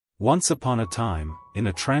Once upon a time, in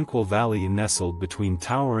a tranquil valley nestled between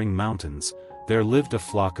towering mountains, there lived a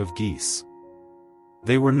flock of geese.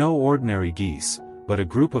 They were no ordinary geese, but a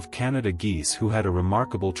group of Canada geese who had a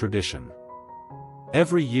remarkable tradition.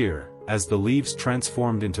 Every year, as the leaves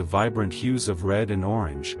transformed into vibrant hues of red and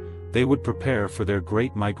orange, they would prepare for their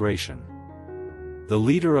great migration. The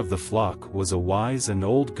leader of the flock was a wise and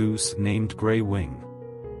old goose named Grey Wing.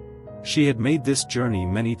 She had made this journey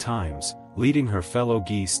many times, leading her fellow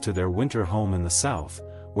geese to their winter home in the south,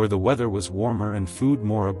 where the weather was warmer and food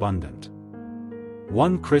more abundant.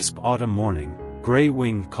 One crisp autumn morning, Grey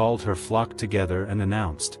Wing called her flock together and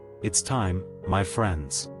announced, "It's time, my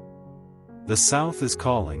friends. The south is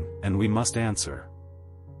calling, and we must answer."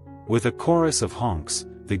 With a chorus of honks,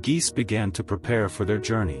 the geese began to prepare for their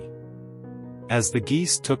journey. As the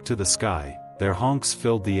geese took to the sky, their honks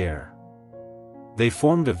filled the air. They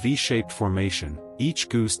formed a V-shaped formation, each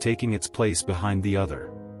goose taking its place behind the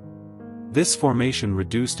other. This formation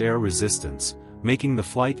reduced air resistance, making the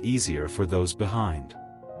flight easier for those behind.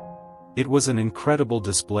 It was an incredible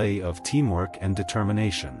display of teamwork and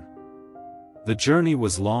determination. The journey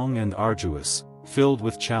was long and arduous, filled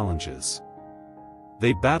with challenges.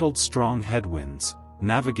 They battled strong headwinds,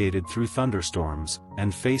 navigated through thunderstorms,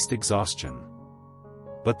 and faced exhaustion.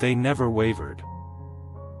 But they never wavered.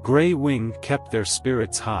 Grey Wing kept their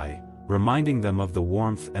spirits high, reminding them of the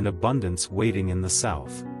warmth and abundance waiting in the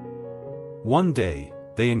south. One day,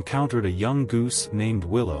 they encountered a young goose named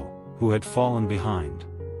Willow, who had fallen behind.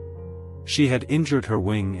 She had injured her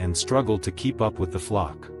wing and struggled to keep up with the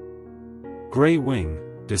flock. Grey Wing,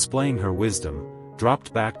 displaying her wisdom,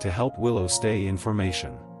 dropped back to help Willow stay in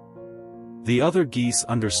formation. The other geese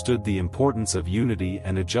understood the importance of unity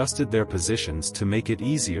and adjusted their positions to make it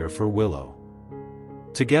easier for Willow.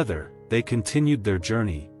 Together, they continued their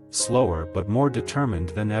journey, slower but more determined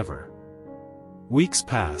than ever. Weeks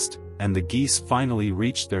passed, and the geese finally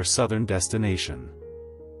reached their southern destination.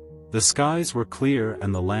 The skies were clear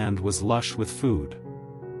and the land was lush with food.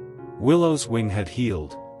 Willow's wing had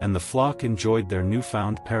healed, and the flock enjoyed their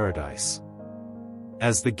newfound paradise.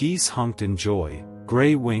 As the geese honked in joy,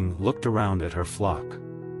 Grey Wing looked around at her flock.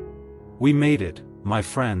 "We made it, my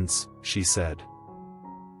friends," she said.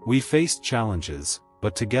 "We faced challenges,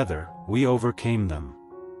 but together, we overcame them."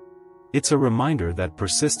 It's a reminder that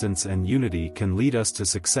persistence and unity can lead us to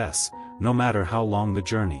success, no matter how long the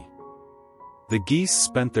journey. The geese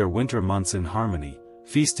spent their winter months in harmony,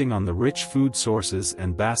 feasting on the rich food sources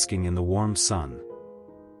and basking in the warm sun.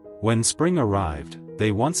 When spring arrived,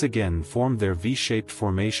 they once again formed their V-shaped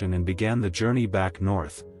formation and began the journey back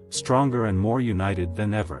north, stronger and more united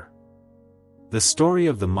than ever. The story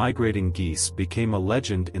of the migrating geese became a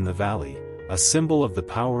legend in the valley, a symbol of the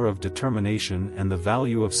power of determination and the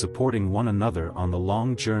value of supporting one another on the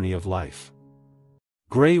long journey of life.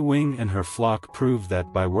 Grey Wing and her flock proved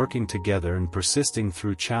that by working together and persisting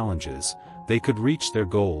through challenges, they could reach their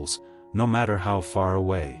goals, no matter how far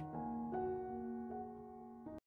away.